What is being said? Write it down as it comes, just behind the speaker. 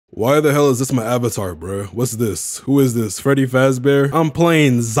Why the hell is this my avatar, bro? What's this? Who is this? Freddy Fazbear? I'm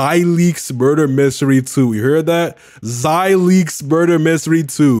playing Roblox Murder Mystery 2. You heard that? Roblox Murder Mystery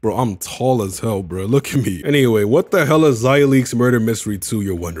 2. Bro, I'm tall as hell, bro. Look at me. Anyway, what the hell is Roblox Murder Mystery 2,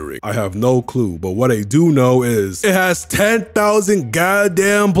 you're wondering? I have no clue, but what I do know is it has 10,000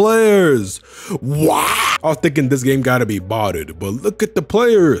 goddamn players. Wow! I was thinking this game gotta be botted, but look at the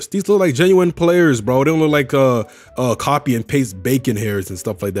players. These look like genuine players, bro. They don't look like copy and paste bacon hairs and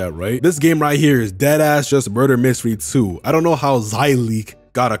stuff like that, right? This game right here is dead ass just Murder Mystery 2. I don't know how Zyleek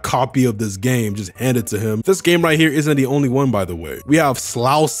got a copy of this game just handed to him. This game right here isn't the only one, by the way. We have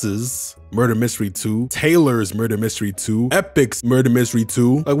Slouse's Murder Mystery 2, Taylor's Murder Mystery 2, Epic's Murder Mystery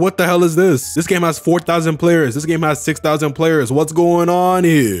 2. Like, what the hell is this? This game has 4,000 players. This game has 6,000 players. What's going on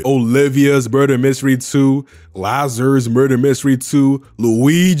here? Olivia's Murder Mystery 2, Lazar's Murder Mystery 2,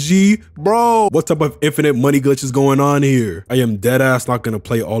 Luigi. Bro, what type of infinite money glitch is going on here? I am dead ass not gonna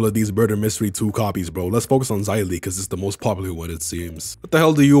play all of these Murder Mystery 2 copies, bro. Let's focus on Zyleek because it's the most popular one, it seems. What the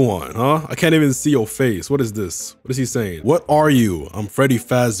hell do you want, huh? I can't even see your face. What is this? What is he saying? What are you? I'm Freddy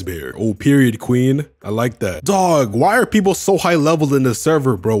Fazbear. Oh, period, queen. I like that. Dog, why are people so high leveled in the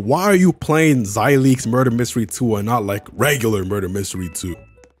server, bro? Why are you playing Zyleek's Murder Mystery 2 and not like regular Murder Mystery 2?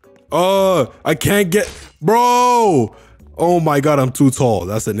 I can't get, bro. Oh my God, I'm too tall.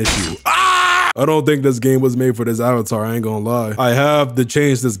 That's an issue. I don't think this game was made for this avatar, I ain't gonna lie. I have to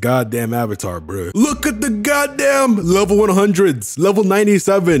change this goddamn avatar, bro. Look at the goddamn level 100s, level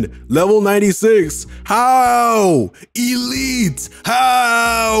 97, level 96. How? Elite,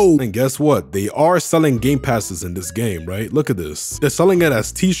 how? And guess what? They are selling game passes in this game, right? Look at this. They're selling it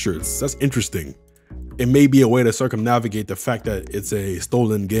as t-shirts. That's interesting. It may be a way to circumnavigate the fact that it's a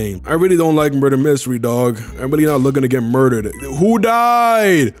stolen game. I really don't like Murder Mystery, dog. I'm really not looking to get murdered. Who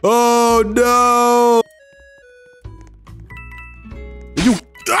died? Oh no! You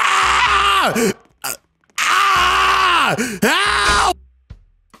Help!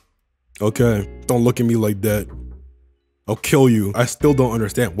 Okay, don't look at me like that. I'll kill you. I still don't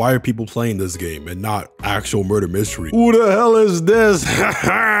understand. Why are people playing this game and not actual Murder Mystery? Who the hell is this?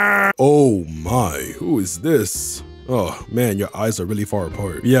 Oh my, who is this? Oh man, your eyes are really far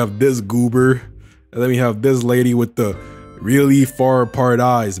apart. We have this goober, and then we have this lady with the really far apart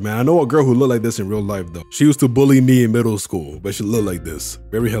eyes, man. I know a girl who looked like this in real life though. She used to bully me in middle school, but she looked like this.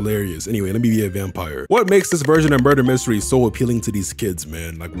 Very hilarious. Anyway, let me be a vampire. What makes this version of Murder Mystery so appealing to these kids,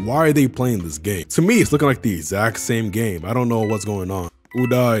 man? Like, why are they playing this game? To me, it's looking like the exact same game. I don't know what's going on. Who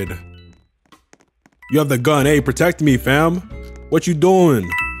died? You have the gun. Hey, protect me, fam. What you doing?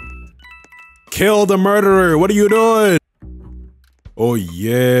 Kill the murderer. What are you doing? Oh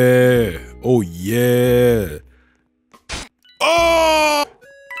yeah. Oh yeah. Oh!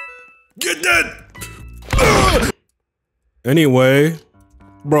 Get that! Anyway,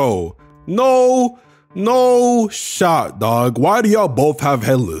 bro, no shot, dog. Why do y'all both have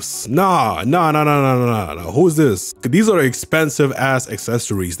headless? Nah. Who's this? These are expensive ass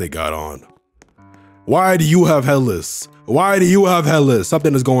accessories they got on. Why do you have headless? Why do you have headless?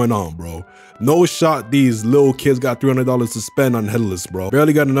 Something is going on, bro. No shot these little kids got $300 to spend on headless, bro.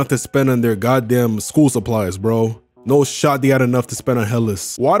 Barely got enough to spend on their goddamn school supplies, bro. No shot they had enough to spend on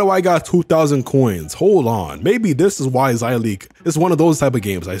headless. Why do I got 2,000 coins? Hold on. Maybe this is why Zyleek is one of those type of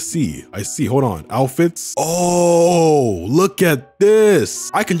games. I see. Hold on. Outfits. Oh, look at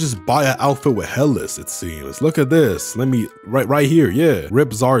this. I can just buy an outfit with headless, it seems. Look at this. Let me, right here. Yeah. Rip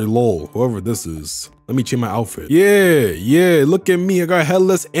Zari lol. Whoever this is. Let me change my outfit. Yeah. Look at me. I got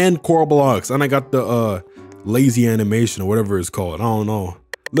headless and core blocks. And I got the lazy animation or whatever it's called. I don't know.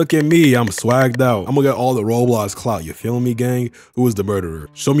 Look at me, I'm swagged out. I'm gonna get all the Roblox clout, you feel me, gang? Who is the murderer?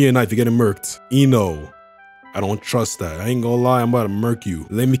 Show me a knife, you're getting murked. Eno. I don't trust that. I ain't gonna lie, I'm about to murk you.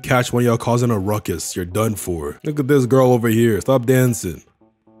 Let me catch one of y'all causing a ruckus. You're done for. Look at this girl over here. Stop dancing.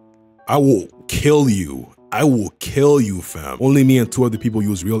 I will kill you. I will kill you, fam. Only me and 2 other people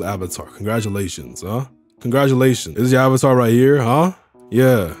use real avatar. Congratulations, huh? Congratulations. This is your avatar right here, huh?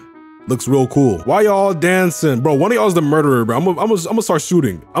 Yeah. Looks real cool. Why y'all dancing? Bro, one of y'all's the murderer, bro. I'm gonna start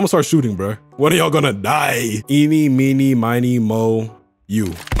shooting. I'm gonna start shooting, bro. One of y'all gonna die. Eeny, meeny, miny, mo,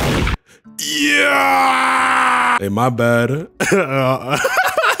 you. Yeah! Hey, my bad.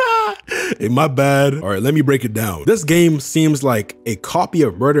 Hey, my bad. All right, let me break it down. This game seems like a copy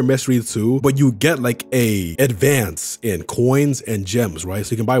of Murder Mystery 2, but you get like a advance in coins and gems, right?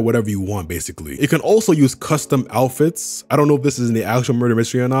 So you can buy whatever you want, basically. You can also use custom outfits. I don't know if this is in the actual Murder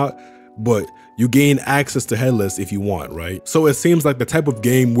Mystery or not, but you gain access to headless if you want, right? So it seems like the type of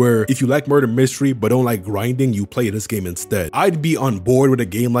game where if you like Murder Mystery but don't like grinding, you play this game instead. I'd be on board with a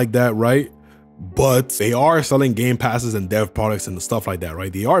game like that, right? but they are selling game passes and dev products and stuff like that,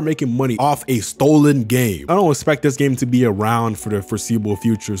 right? They are making money off a stolen game. I don't expect this game to be around for the foreseeable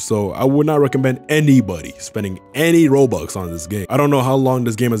future, so I would not recommend anybody spending any Robux on this game. I don't know how long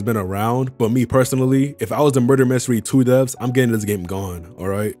this game has been around, but me personally, if I was the Murder Mystery 2 devs, I'm getting this game gone, all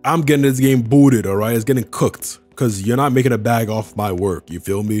right? I'm getting this game booted, all right? It's getting cooked, because you're not making a bag off my work, you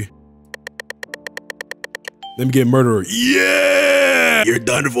feel me? Let me get murderer. Yeah! You're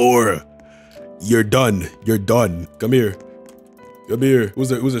done for. You're done. You're done. Come here. Come here.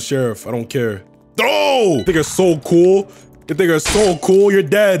 Who's a sheriff? I don't care. Oh! You think you're so cool? You think you're so cool? You're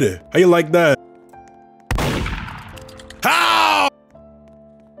dead. How you like that? How?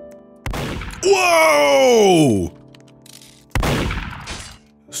 Whoa!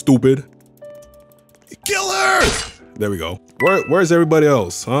 Stupid. Kill her! There we go. Where's everybody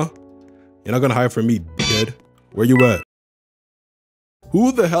else, huh? You're not gonna hide from me, dickhead. Where you at?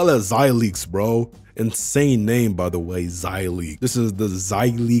 Who the hell is Zyleaks, bro? Insane name, by the way, Zyleaks. This is the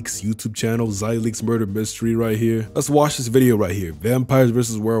Zyleaks YouTube channel, Zyleaks Murder Mystery right here. Let's watch this video right here. Vampires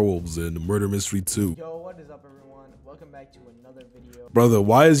versus werewolves in Murder Mystery 2. Yo, what is up, everyone? Welcome back to another video. Brother,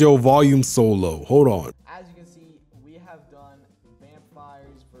 why is your volume so low? Hold on. As you can see, we have done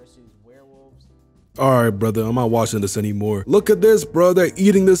vampires versus werewolves. All right, brother, I'm not watching this anymore. Look at this, bro. They're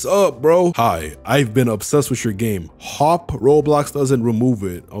eating this up, bro. Hi, I've been obsessed with your game. Hop Roblox doesn't remove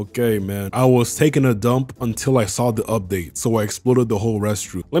it. Okay, man. I was taking a dump until I saw the update, so I exploded the whole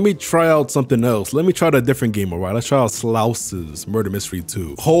restroom. Let me try out something else. Let me try a different game, all right? Let's try out Slouse's Murder Mystery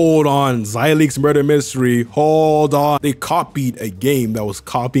 2. Hold on, Zyleaks Murder Mystery. Hold on. They copied a game that was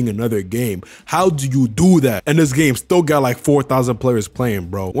copying another game. How do you do that? And this game still got like 4,000 players playing,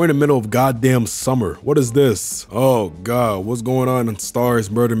 bro. We're in the middle of goddamn summer. What is this? Oh god, what's going on in Stars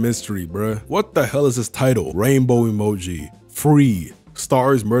Murder Mystery, bruh? What the hell is this title? Rainbow emoji. Free.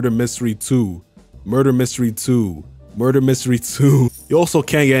 Stars Murder Mystery 2. Murder Mystery 2. Murder Mystery 2. You also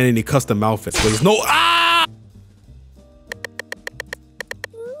can't get any custom outfits. There's no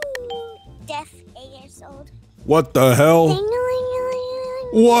Deaf 8 years old. What the hell?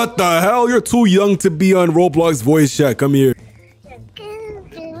 What the hell? You're too young to be on Roblox voice chat. Come here.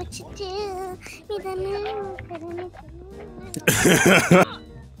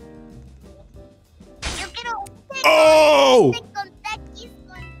 Oh!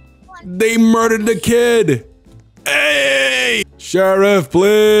 They murdered the kid. Hey! Sheriff,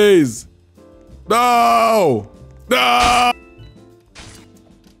 please. No! No!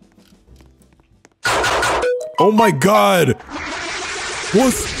 Oh my god!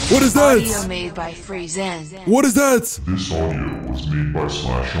 What is that? Audio made by Freezen. What is that? This audio was made by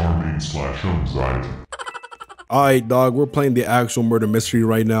 /armain/anxiety. Alright, dog, we're playing the actual murder mystery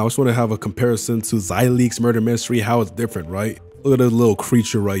right now. I just want to have a comparison to Zyleaks Murder Mystery, how it's different, right? Look at this little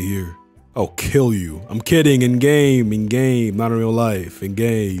creature right here. I'll kill you. I'm kidding. In game, not in real life. In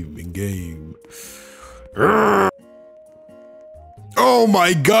game. Oh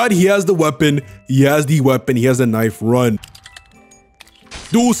my god, he has the weapon. He has the knife. Run.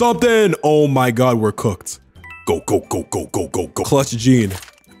 Do something. Oh my god, we're cooked. Go. Clutch Gene.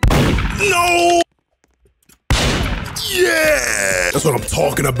 No! Yeah! That's what I'm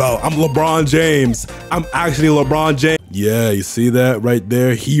talking about. I'm LeBron James. I'm actually LeBron James. Yeah, you see that right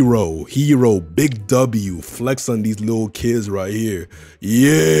there? Hero, big W. Flex on these little kids right here.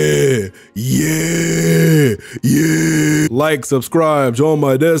 Yeah. Like, subscribe, join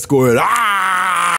my Discord. Ah!